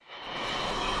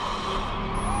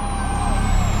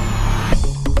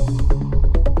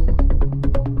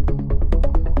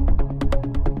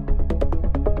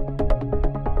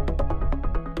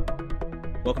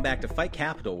back to Fight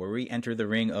Capital, where we enter the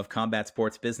ring of combat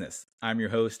sports business. I'm your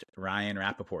host, Ryan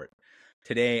Rappaport.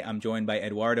 Today, I'm joined by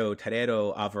Eduardo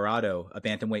Torero Alvarado, a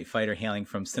bantamweight fighter hailing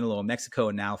from Sinaloa, Mexico,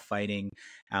 and now fighting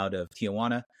out of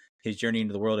Tijuana. His journey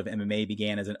into the world of MMA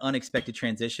began as an unexpected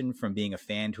transition from being a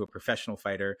fan to a professional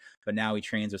fighter, but now he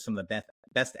trains with some of the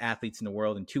best athletes in the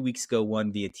world, and 2 weeks ago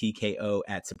won via TKO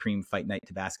at Supreme Fight Night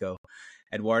Tabasco.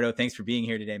 Eduardo, thanks for being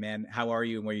here today, man. How are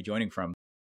you and where are you joining from?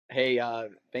 Hey,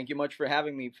 thank you much for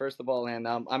having me, first of all. And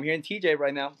I'm here in TJ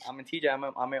right now. I'm in TJ.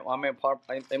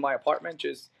 I'm in my apartment,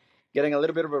 just getting a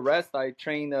little bit of a rest. I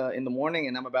train in the morning,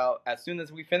 and as soon as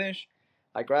we finish,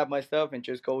 I grab my stuff and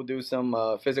just go do some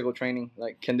physical training,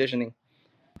 like conditioning.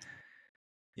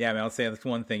 Yeah, I mean, I'll say that's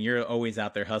one thing. You're always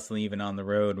out there hustling, even on the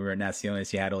road. We were at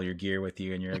Naciones, you had all your gear with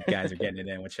you, and your guys are getting it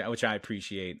in, which I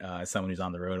appreciate as someone who's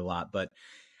on the road a lot. But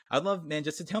I'd love, man,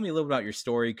 just to tell me a little about your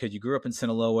story, because you grew up in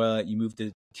Sinaloa, you moved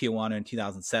to Tijuana in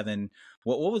 2007.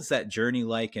 What was that journey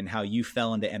like, and how you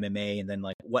fell into MMA, and then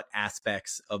like what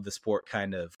aspects of the sport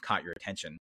kind of caught your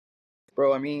attention?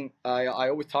 Bro, I mean, I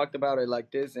always talked about it like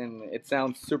this, and it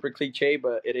sounds super cliche,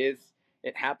 but it is.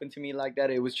 It happened to me like that.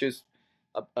 It was just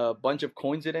a bunch of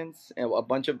coincidence, and a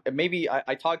bunch of maybe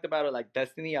I talked about it like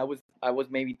destiny. I was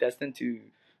maybe destined to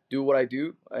do what I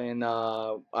do, and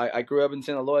I grew up in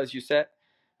Sinaloa, as you said,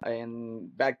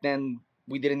 and back then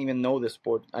we didn't even know the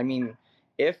sport. I mean,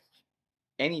 if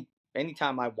any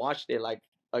anytime I watched it, like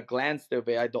a glance of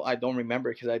it, I don't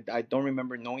remember, because I don't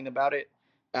remember knowing about it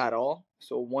at all.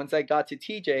 So once I got to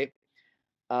TJ,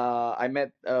 I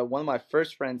met one of my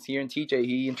first friends here in TJ.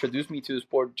 He introduced me to the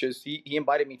sport. He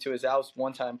invited me to his house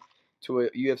one time to a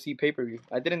UFC pay-per-view.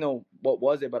 I didn't know what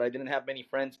was it, but I didn't have many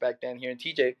friends back then here in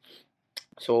TJ,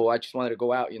 so I just wanted to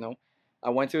go out. I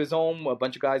went to his home. A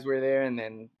bunch of guys were there, and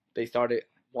then they started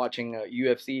watching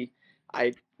UFC.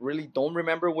 I really don't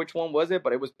remember which one was it,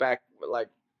 but it was back like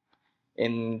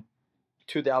in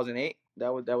 2008.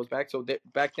 That was back. So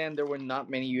back then there were not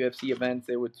many UFC events.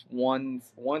 It was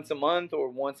once a month or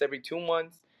once every 2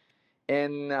 months.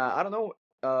 And I don't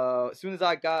know. As soon as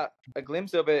I got a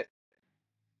glimpse of it,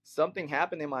 something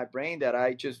happened in my brain that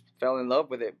I just fell in love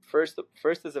with it. First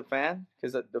as a fan,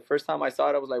 because the first time I saw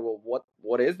it, I was like, well,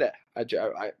 what is that?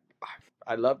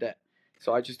 I love that.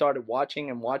 So I just started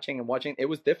watching and watching and watching. It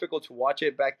was difficult to watch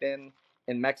it back then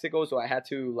in Mexico, so I had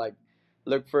to like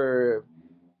look for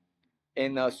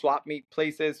in swap meet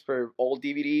places for old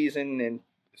DVDs, and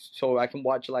so I can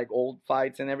watch like old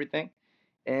fights and everything.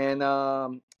 And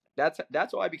that's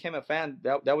how I became a fan.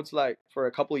 That was like for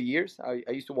a couple of years. I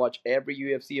used to watch every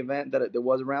UFC event that there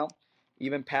was around,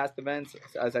 even past events,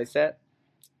 as I said.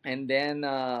 And then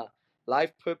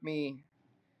life put me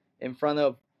in front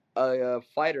of a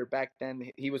fighter back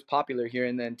then. He was popular here,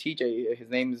 and then TJ. His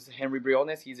name is Henry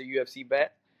Briones. He's a UFC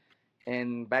vet,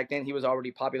 and back then he was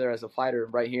already popular as a fighter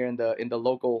right here in the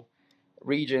local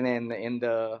region and in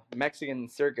the Mexican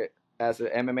circuit as an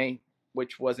MMA,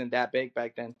 which wasn't that big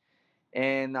back then.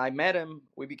 And I met him.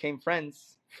 We became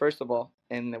friends first of all,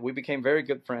 and we became very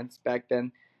good friends back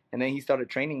then. And then he started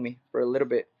training me for a little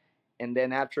bit. And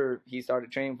then after he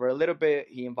started training for a little bit,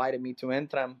 he invited me to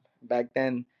Entram back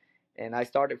then, and I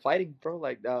started fighting, bro.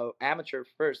 Like amateur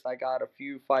first. I got a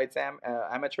few fights,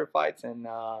 amateur fights, and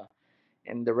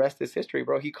the rest is history,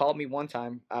 bro. He called me one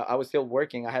time. I was still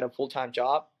working. I had a full-time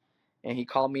job, and he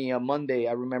called me on Monday.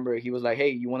 I remember he was like,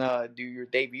 "Hey, you wanna do your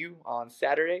debut on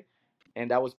Saturday?"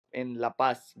 And that was in La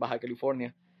Paz, Baja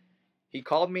California. He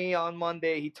called me on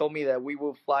Monday. He told me that we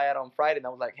will fly out on Friday, and I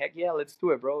was like, "Heck yeah, let's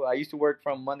do it, bro." I used to work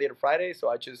from Monday to Friday, so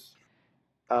I just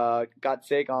got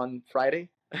sick on Friday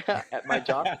at my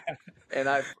job, and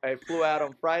I flew out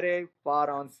on Friday, fought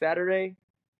on Saturday,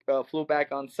 flew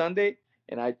back on Sunday,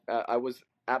 and I was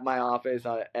at my office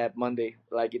at Monday,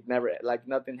 like it never, like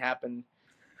nothing happened.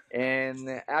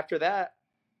 And after that,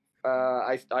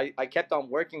 I kept on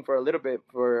working for a little bit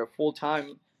for a full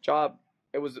time job.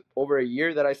 It was over a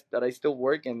year that I still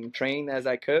work and train as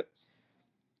I could.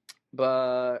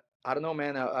 But I don't know,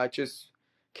 man. I just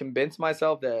convinced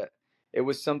myself that it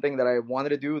was something that I wanted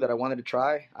to do, that I wanted to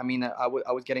try. I mean, I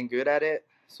was getting good at it.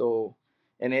 So,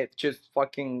 and it just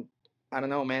fucking, I don't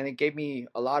know, man. It gave me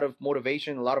a lot of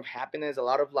motivation, a lot of happiness, a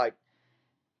lot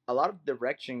of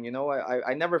direction.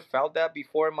 I never felt that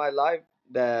before in my life,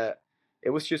 that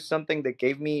it was just something that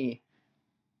gave me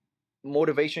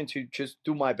motivation to just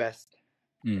do my best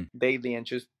daily, and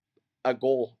just a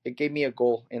goal. It gave me a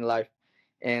goal in life.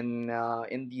 And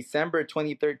in December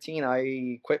 2013,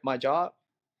 I quit my job.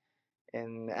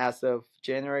 And as of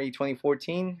January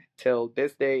 2014 till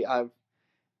this day, I've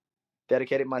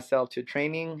dedicated myself to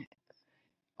training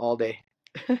all day,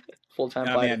 full time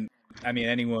I fighter. mean, I mean,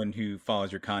 anyone who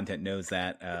follows your content knows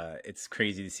that it's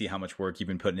crazy to see how much work you've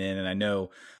been putting in. And I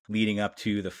know leading up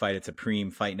to the fight at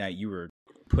Supreme Fight Night, you were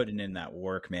putting in that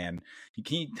work, man.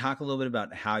 Can you talk a little bit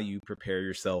about how you prepare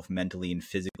yourself mentally and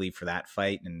physically for that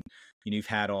fight? And you've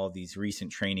had all these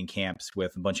recent training camps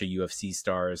with a bunch of UFC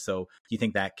stars. So do you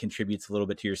think that contributes a little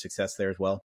bit to your success there as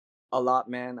well? A lot,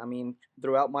 man. I mean,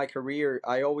 throughout my career,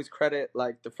 I always credit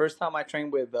like the first time I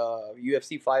trained with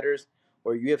UFC fighters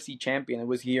or UFC champion. It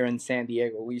was here in San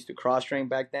Diego. We used to cross train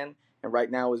back then, and right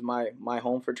now is my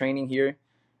home for training here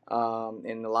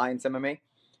in Alliance MMA.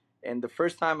 And the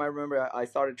first time I remember I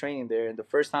started training there, and the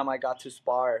first time I got to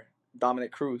spar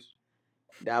Dominic Cruz,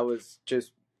 that was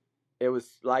just it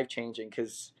was life changing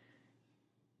because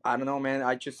I don't know, man.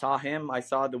 I just saw him. I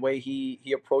saw the way he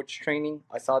approached training.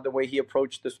 I saw the way he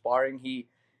approached the sparring. He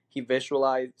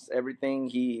visualized everything.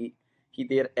 He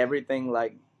did everything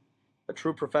like a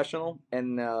true professional,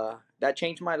 and that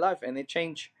changed my life. And it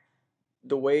changed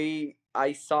the way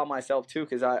I saw myself too,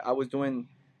 because I was doing,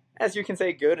 as you can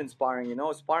say, good in sparring. You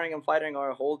know, sparring and fighting are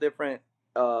a whole different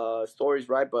stories,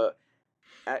 right? But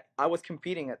I was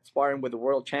competing at sparring with the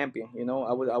world champion. You know,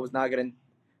 I was not getting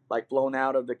like blown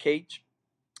out of the cage,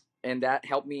 and that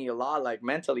helped me a lot, like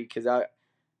mentally, because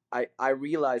I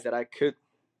realized that I could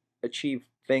achieve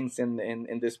things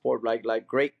in this sport, like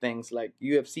great things, like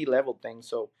UFC level things.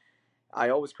 So I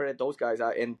always credit those guys.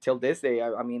 Until this day,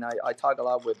 I mean, I talk a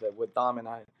lot with Dom, and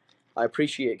I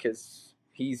appreciate because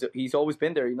he's always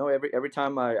been there. You know, every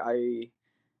time I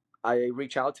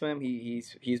reach out to him,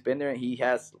 he's been there, and he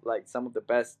has like some of the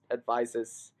best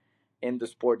advices in the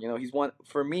sport. You know, he's one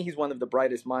for me. He's one of the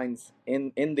brightest minds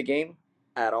in the game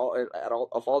at all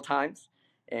of all times,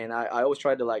 and I always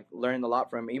try to like learn a lot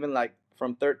from him, even like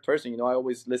from third person. You know, I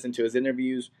always listen to his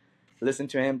interviews, listen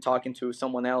to him talking to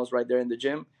someone else right there in the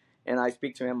gym, and I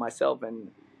speak to him myself,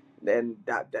 and then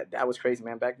that was crazy,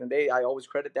 man. Back in the day, I always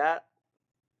credit that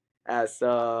as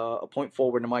a point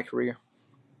forward in my career.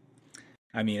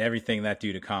 I mean, everything that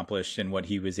dude accomplished and what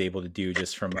he was able to do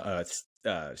just from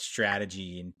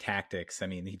strategy and tactics. I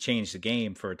mean, he changed the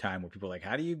game for a time where people were like,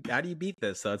 how do you beat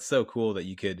this? So it's so cool that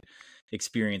you could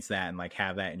experience that and like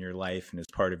have that in your life and as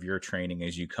part of your training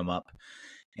as you come up.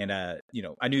 And I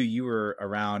knew you were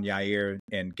around Yair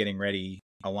and getting ready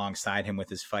alongside him with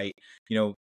his fight. You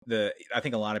know, I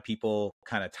think a lot of people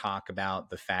kind of talk about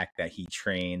the fact that he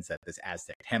trains at this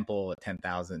Aztec temple at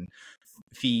 10,000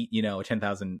 feet,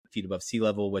 10,000 feet above sea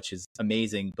level, which is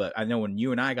amazing. But I know when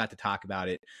you and I got to talk about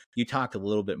it, you talked a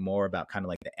little bit more about kind of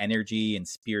like the energy and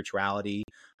spirituality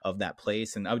of that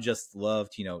place. And I would just love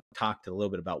to, talk to a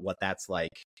little bit about what that's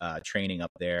like training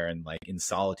up there and like in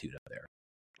solitude up there.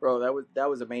 Bro, that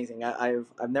was amazing. I've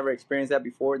never experienced that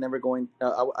before. Never going.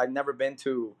 I've never been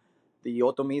to the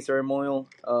Otomi ceremonial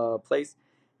place,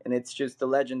 and it's just a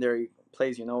legendary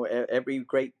place. You know, every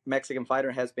great Mexican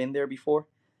fighter has been there before.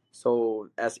 So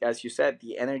as you said,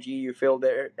 the energy you feel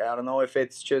there. I don't know if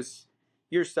it's just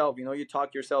yourself. You know, you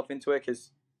talk yourself into it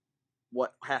because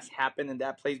what has happened in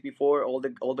that place before. All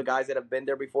the guys that have been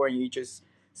there before, and you just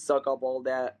suck up all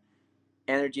that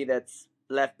energy that's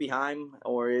left behind,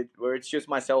 or it's just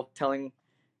myself telling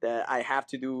that I have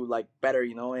to do like better,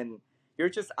 and you're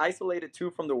just isolated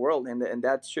too from the world, and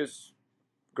that's just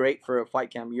great for a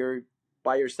fight camp. You're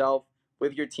by yourself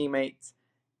with your teammates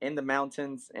in the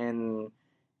mountains, and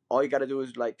all you got to do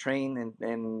is like train,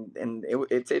 and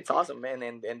it's awesome, man.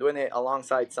 And doing it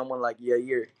alongside someone like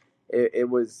Yair, it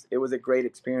was a great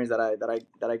experience that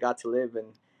I got to live,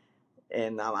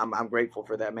 and I'm grateful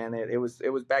for that, man. It was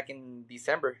back in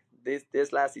December,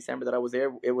 this last December that I was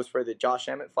there. It was for the Josh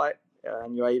Emmett fight,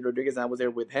 and Yoair Rodriguez. And I was there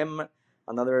with him,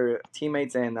 another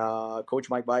teammates, and Coach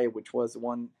Mike Valle, which was the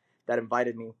one that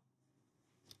invited me.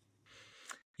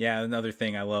 Yeah, another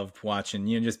thing I loved watching,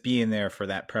 just being there for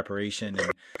that preparation.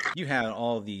 And you had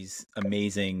all of these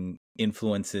amazing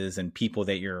influences and people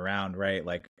that you're around, right?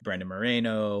 Like Brendan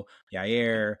Moreno,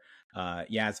 Yair,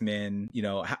 Yasmin.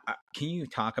 Can you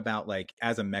talk about like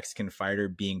as a Mexican fighter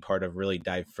being part of really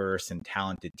diverse and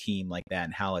talented team like that,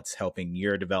 and how it's helping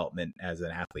your development as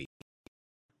an athlete?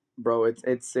 Bro,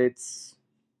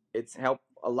 it's helped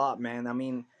a lot, man. I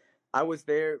mean, I was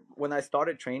there when I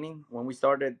started training, when we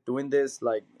started doing this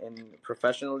like in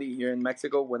professionally here in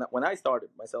Mexico. When I started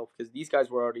myself, because these guys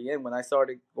were already in. When I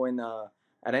started going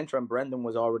at Entram, Brendan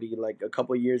was already like a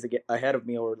couple of years ahead of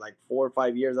me, or like 4 or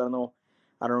 5 years. I don't know,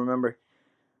 I don't remember.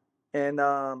 And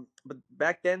but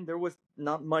back then there was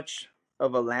not much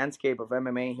of a landscape of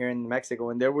MMA here in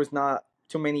Mexico, and there was not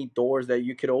too many doors that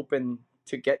you could open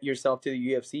to get yourself to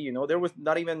the UFC. You know, there was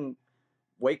not even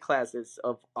weight classes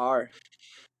of our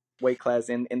weight class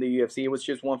in the UFC. It was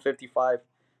just 155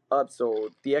 up. So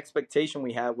the expectation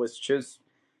we had was just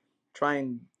try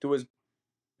and do as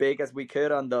big as we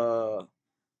could on the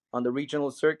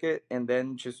regional circuit, and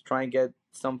then just try and get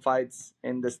some fights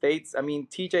in the states. I mean,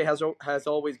 TJ has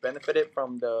always benefited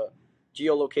from the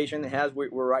geolocation it has. We're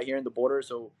right here in the border,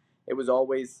 so it was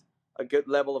always a good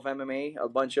level of MMA. A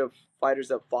bunch of fighters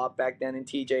that fought back then in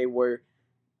TJ were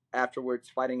afterwards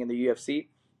fighting in the UFC.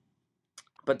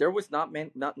 But there was not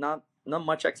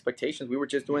much expectations. We were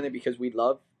just doing it because we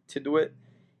love to do it,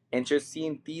 and just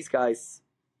seeing these guys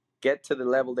get to the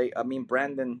level they. I mean,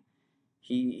 Brandon,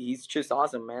 he's just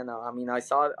awesome, man. I mean,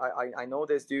 I know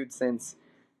this dude since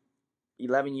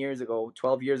 11 years ago,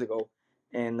 12 years ago,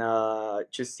 and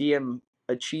just see him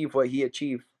achieve what he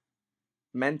achieved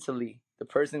mentally, the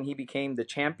person he became, the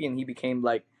champion he became,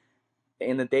 like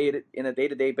in a day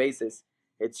to day basis.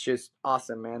 It's just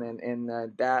awesome, man, and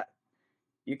that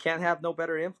you can't have no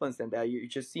better influence than that. You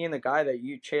just seeing a guy that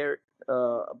you share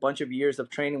a bunch of years of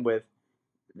training with,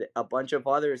 a bunch of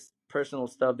other personal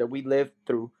stuff that we lived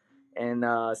through, and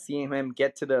seeing him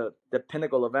get to the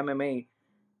pinnacle of MMA.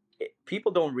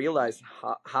 People don't realize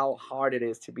how hard it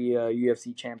is to be a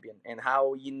UFC champion and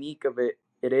how unique of it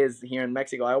is here in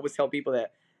Mexico. I always tell people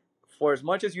that for as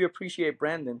much as you appreciate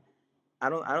Brandon, I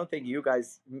don't think you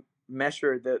guys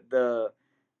measure the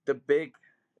big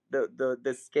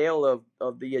the scale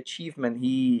of the achievement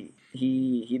he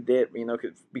did. You know,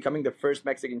 becoming the first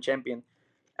Mexican champion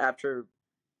after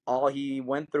all he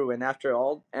went through and after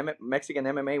all Mexican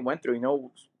MMA went through. You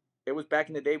know, it was back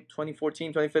in the day, 2014,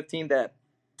 2015, that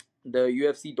the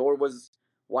UFC door was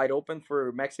wide open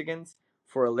for Mexicans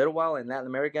for a little while in Latin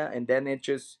America, and then it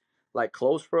just like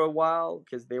closed for a while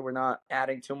because they were not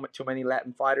adding too many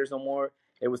Latin fighters no more.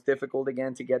 It was difficult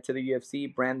again to get to the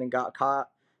UFC. Brandon got caught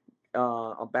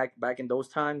back in those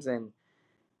times, and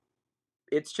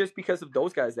it's just because of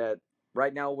those guys that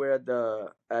right now we're at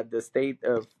the state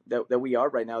of that we are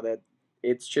right now, that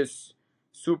it's just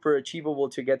super achievable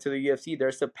to get to the UFC.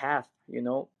 There's a path, you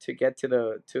know, to get to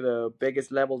the biggest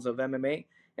levels of MMA,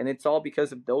 and it's all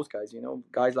because of those guys, you know,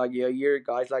 guys like Yair,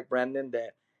 guys like Brandon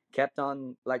that kept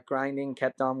on like grinding,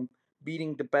 kept on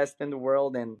beating the best in the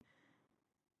world, and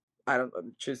I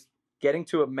don't just getting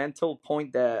to a mental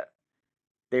point that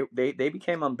they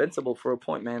became invincible for a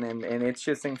point, man, and it's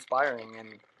just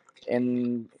inspiring.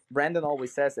 And Brandon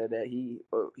always says that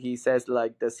he says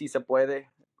like the si se puede,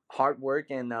 hard work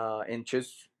and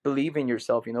just believe in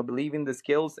yourself, you know, believe in the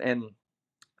skills and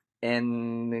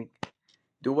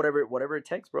do whatever it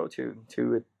takes, bro,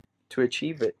 to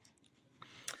achieve it.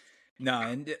 No,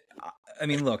 and I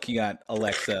mean, look, you got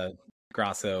Alexa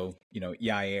Grasso, you know,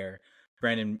 Yair,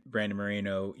 Brandon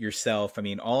Moreno, yourself. I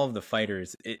mean, all of the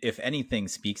fighters. If anything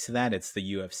speaks to that, it's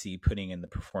the UFC putting in the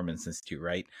Performance Institute,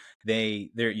 right?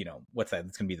 They're you know, what's that?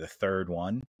 It's going to be the third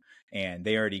one, and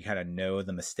they already kind of know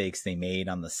the mistakes they made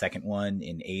on the second one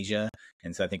in Asia,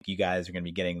 and so I think you guys are going to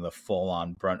be getting the full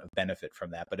on brunt of benefit from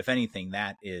that. But if anything,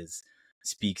 that is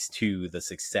speaks to the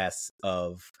success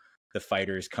of the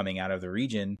fighters coming out of the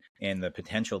region and the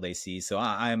potential they see. So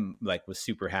I'm like was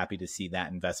super happy to see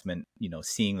that investment, you know,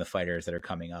 seeing the fighters that are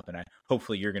coming up, and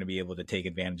hopefully you're going to be able to take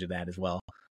advantage of that as well.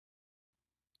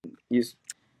 Yes.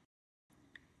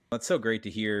 It's so great to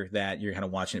hear that you're kind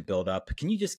of watching it build up. Can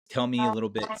you just tell me a little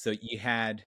bit? So you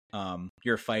had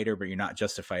you're a fighter, but you're not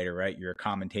just a fighter, right? You're a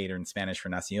commentator in Spanish for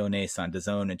Naciones on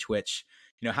DAZN and Twitch.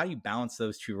 You know, how do you balance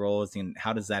those two roles, and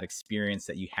how does that experience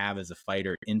that you have as a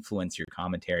fighter influence your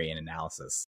commentary and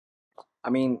analysis? I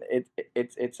mean,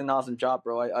 it's an awesome job,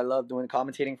 bro. I love doing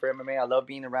commentating for MMA. I love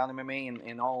being around MMA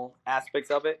in all aspects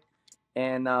of it.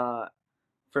 And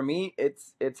for me,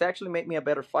 it's actually made me a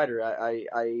better fighter.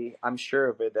 I'm sure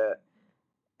of it. That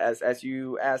as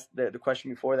you asked the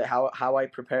question before, that how I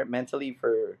prepared mentally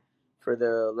for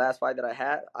the last fight that I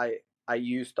had, I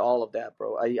used all of that,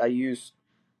 bro. I used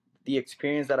the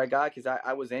experience that I got because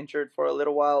I was injured for a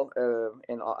little while,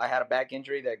 and I had a back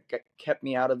injury that kept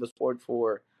me out of the sport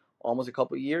for almost a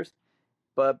couple of years.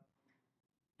 But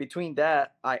between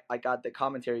that, I got the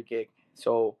commentary gig.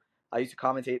 So I used to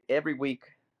commentate every week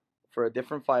for a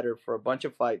different fighter for a bunch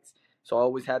of fights. So I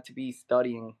always had to be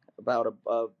studying about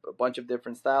a bunch of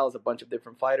different styles, a bunch of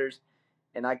different fighters,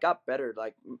 and I got better.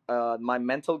 Like my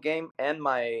mental game and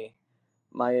my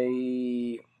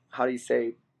how do you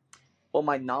say? Well,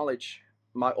 my knowledge,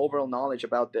 my overall knowledge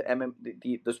about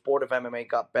the sport of MMA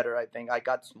got better. I think I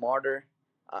got smarter.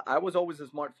 I was always a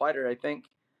smart fighter, I think,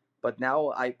 but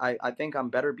now I think I'm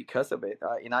better because of it,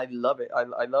 and I love it.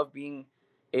 I love being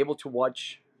able to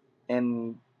watch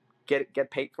and get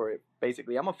paid for it.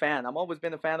 Basically, I'm a fan. I've always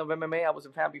been a fan of MMA. I was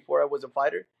a fan before I was a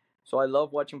fighter, so I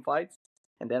love watching fights,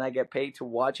 and then I get paid to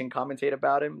watch and commentate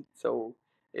about him. So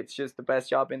it's just the best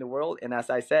job in the world. And as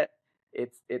I said,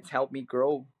 it's helped me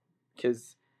grow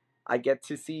because I get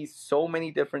to see so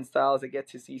many different styles. I get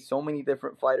to see so many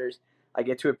different fighters. I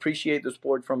get to appreciate the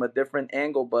sport from a different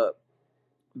angle, but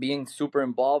being super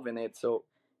involved in it. So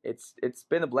it's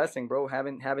been a blessing, bro.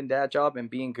 Having that job and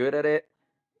being good at it,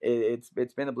 it's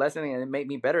been a blessing, and it made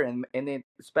me better. And it,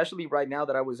 especially right now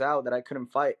that I was out, that I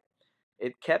couldn't fight,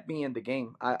 it kept me in the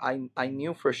game. I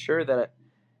knew for sure that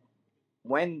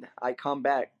when I come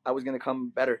back, I was gonna come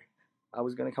better. I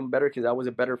was gonna come better because I was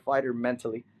a better fighter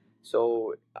mentally.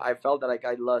 So I felt that like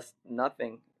I lost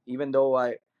nothing, even though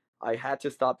I had to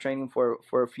stop training for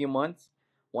a few months.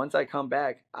 Once I come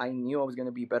back, I knew I was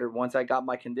gonna be better. Once I got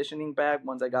my conditioning back,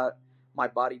 once I got my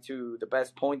body to the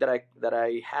best point that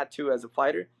I had to as a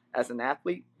fighter, as an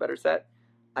athlete, better said,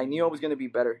 I knew I was gonna be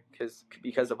better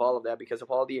because of all of that, because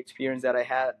of all the experience that I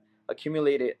had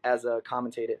accumulated as a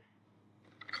commentator.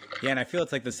 Yeah, and I feel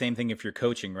it's like the same thing if you're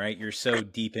coaching, right? You're so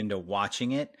deep into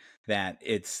watching it that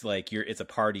it's like it's a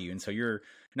part of you, and so you're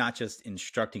not just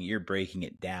instructing, you're breaking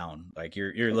it down. Like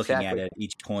you're looking at Exactly. it at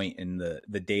each point in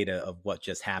the data of what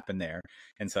just happened there.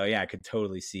 And so yeah, I could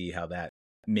totally see how that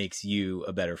makes you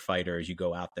a better fighter as you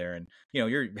go out there, and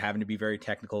you're having to be very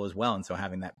technical as well, and so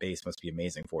having that base must be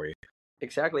amazing for you.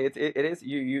 Exactly. It is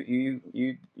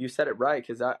you said it right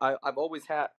because I've always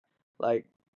had like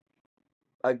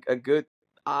a good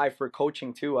eye for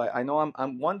coaching too. I know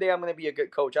I'm one day I'm gonna be a good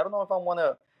coach. I don't know if I want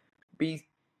to be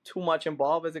too much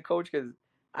involved as a coach because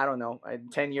I don't know.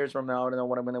 10 years from now, I don't know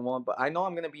what I'm gonna want, but I know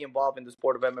I'm gonna be involved in the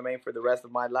sport of MMA for the rest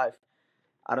of my life.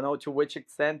 I don't know to which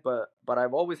extent, but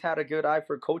I've always had a good eye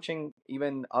for coaching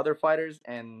even other fighters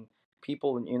and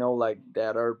people like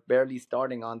that are barely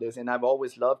starting on this, and I've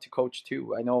always loved to coach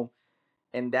too. I know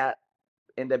in that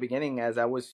in the beginning as I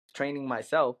was training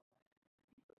myself,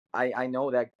 I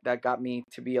know that got me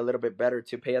to be a little bit better,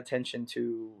 to pay attention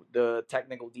to the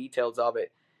technical details of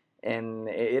it. And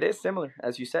it is similar,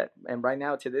 as you said. And right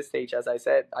now, to this stage, as I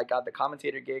said, I got the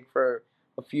commentator gig for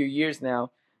a few years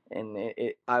now, and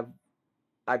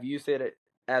I've used it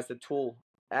as a tool,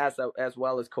 as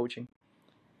well as coaching.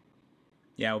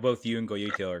 Yeah, well, both you and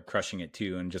Goyito are crushing it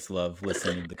too, and just love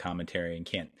listening to the commentary, and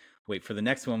can't wait for the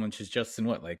next one, which is just in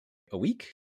what, like a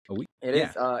week? A week? It Yeah,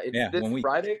 is. It's yeah, this 1 week.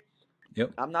 Friday.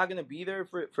 Yep. I'm not gonna be there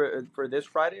for this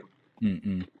Friday.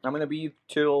 Mm-mm. I'm gonna be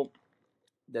till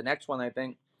the next one, I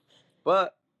think.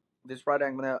 But this Friday,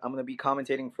 I'm gonna be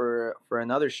commentating for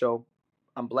another show.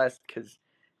 I'm blessed because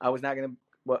I was not gonna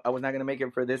I was not gonna make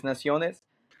it for this Naciones.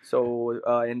 So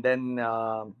and then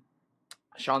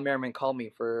Sean Merriman called me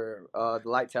for the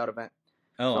Lights Out event.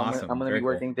 Oh, So I'm awesome! gonna be Very cool.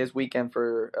 working this weekend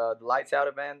for the Lights Out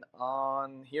event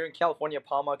on here in California,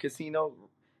 Palma Casino.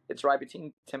 It's right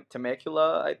between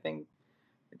Temecula, I think.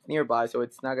 It's nearby, so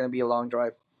it's not gonna be a long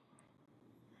drive.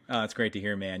 Oh, it's great to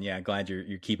hear, man. Yeah, glad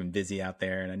you're keeping busy out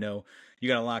there, and I know you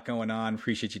got a lot going on.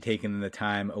 Appreciate you taking the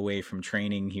time away from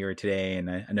training here today, and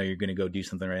I know you're going to go do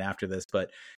something right after this.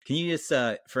 But can you just,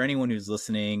 for anyone who's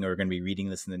listening or going to be reading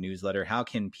this in the newsletter, how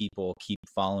can people keep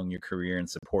following your career and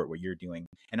support what you're doing?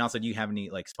 And also, do you have any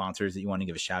like sponsors that you want to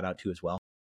give a shout out to as well?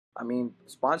 I mean,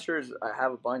 sponsors. I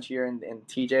have a bunch here in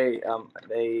TJ.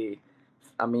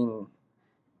 I mean,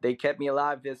 they kept me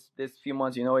alive this few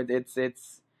months.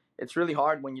 It's really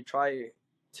hard when you try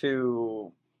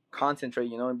to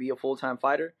concentrate, and be a full time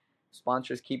fighter.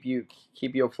 Sponsors keep you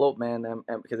afloat, man,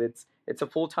 and because it's a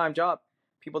full time job.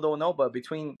 People don't know, but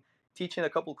between teaching a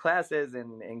couple classes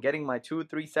and getting my 2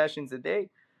 3 sessions a day,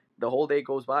 the whole day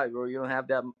goes by, bro. You don't have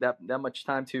that much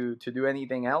time to do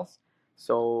anything else.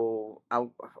 So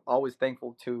I'm always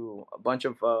thankful to a bunch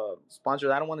of sponsors.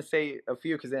 I don't want to say a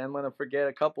few because then I'm gonna forget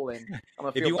a couple, and I'm gonna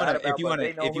If feel you want bad to, if about. you But want to,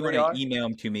 they know if who you want they to are. email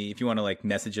them to me, if you want to like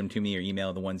message them to me or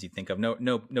email the ones you think of, no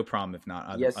problem. If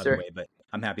not, Yes, other sir. way. But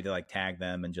I'm happy to like tag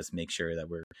them and just make sure that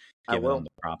we're I giving them will.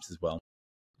 the props as well.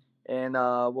 And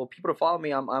well, people to follow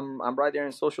me. I'm right there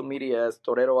in social media as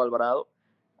Torero Alvarado,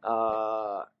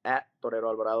 at Torero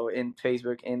Alvarado in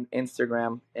Facebook and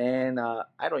Instagram. And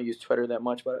I don't use Twitter that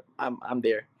much, but I'm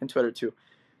there in Twitter too.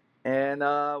 And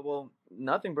well,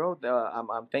 nothing, bro.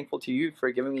 I'm thankful to you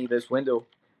for giving me this window,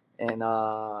 and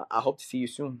I hope to see you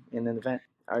soon in an event.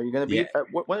 Are you gonna Yeah. be?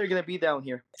 When are you gonna be down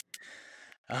here?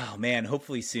 Oh man,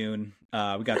 hopefully soon.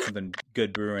 We got something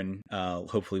good brewing.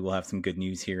 Hopefully we'll have some good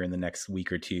news here in the next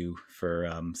week or two for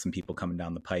some people coming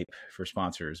down the pipe for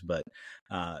sponsors. But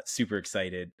super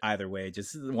excited either way.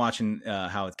 Just watching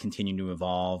how it's continuing to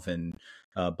evolve, and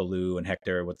Baloo and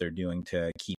Hector, what they're doing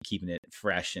to keeping it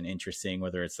fresh and interesting.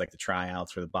 Whether it's like the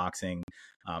tryouts or the boxing.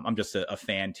 I'm just a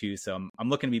fan too, so I'm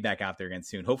looking to be back out there again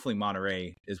soon. Hopefully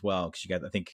Monterey as well, because you got, I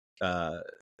think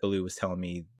Baloo was telling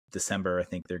me December, I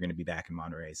think they're going to be back in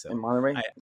Monterey. So in Monterey.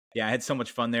 I had so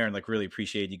much fun there, and like really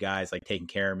appreciate you guys like taking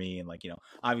care of me, and like, you know,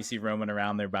 obviously roaming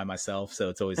around there by myself. So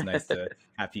it's always nice to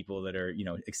have people that are, you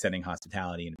know, extending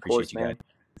hospitality, and appreciate Course, you guys. man.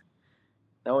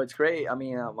 No, it's great. I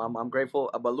mean, I'm grateful.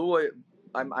 Baloo,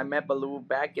 I met Baloo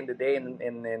back in the day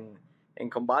in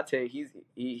Combate.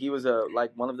 He was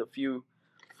like one of the few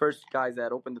first guys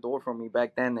that opened the door for me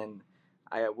back then, and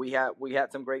we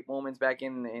had some great moments back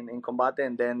in Combate,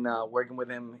 and then working with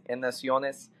him in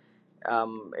Naciones.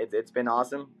 It's been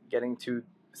awesome getting to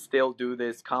still do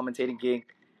this commentating gig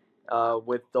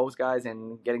with those guys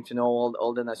and getting to know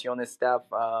all the Naciones staff.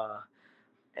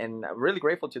 And I'm really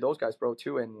grateful to those guys, bro,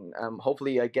 too. And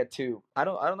hopefully I get to. I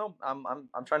don't know.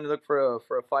 I'm trying to look for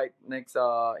a fight next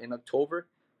in October.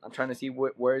 I'm trying to see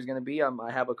where it's gonna be.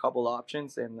 I have a couple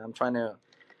options, and I'm trying to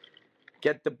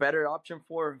get the better option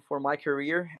for my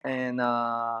career. And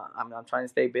I'm trying to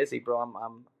stay busy,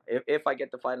 bro. If I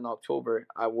get the fight in October,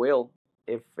 I will.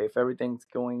 If everything's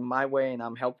going my way and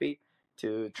I'm healthy,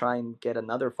 to try and get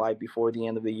another fight before the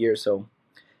end of the year. So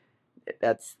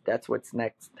that's what's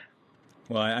next.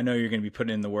 Well, I know you're going to be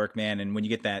putting in the work, man. And when you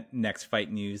get that next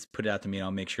fight news, put it out to me, and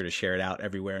I'll make sure to share it out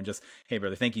everywhere. And just, hey,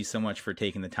 brother, thank you so much for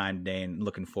taking the time today, and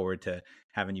looking forward to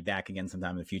having you back again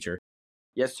sometime in the future.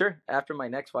 Yes, sir. After my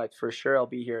next fight, for sure, I'll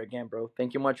be here again, bro.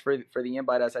 Thank you much for the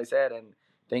invite, as I said, and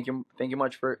thank you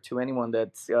much to anyone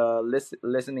that's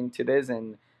listening to this,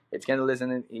 and it's gonna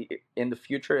listen in the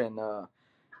future. And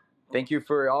thank you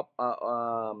for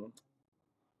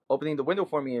opening the window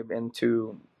for me, and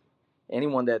to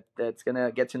anyone that's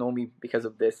gonna get to know me because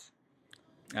of this.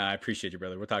 I appreciate you,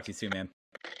 brother. We'll talk to you soon, man.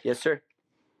 Yes, sir.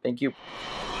 Thank you.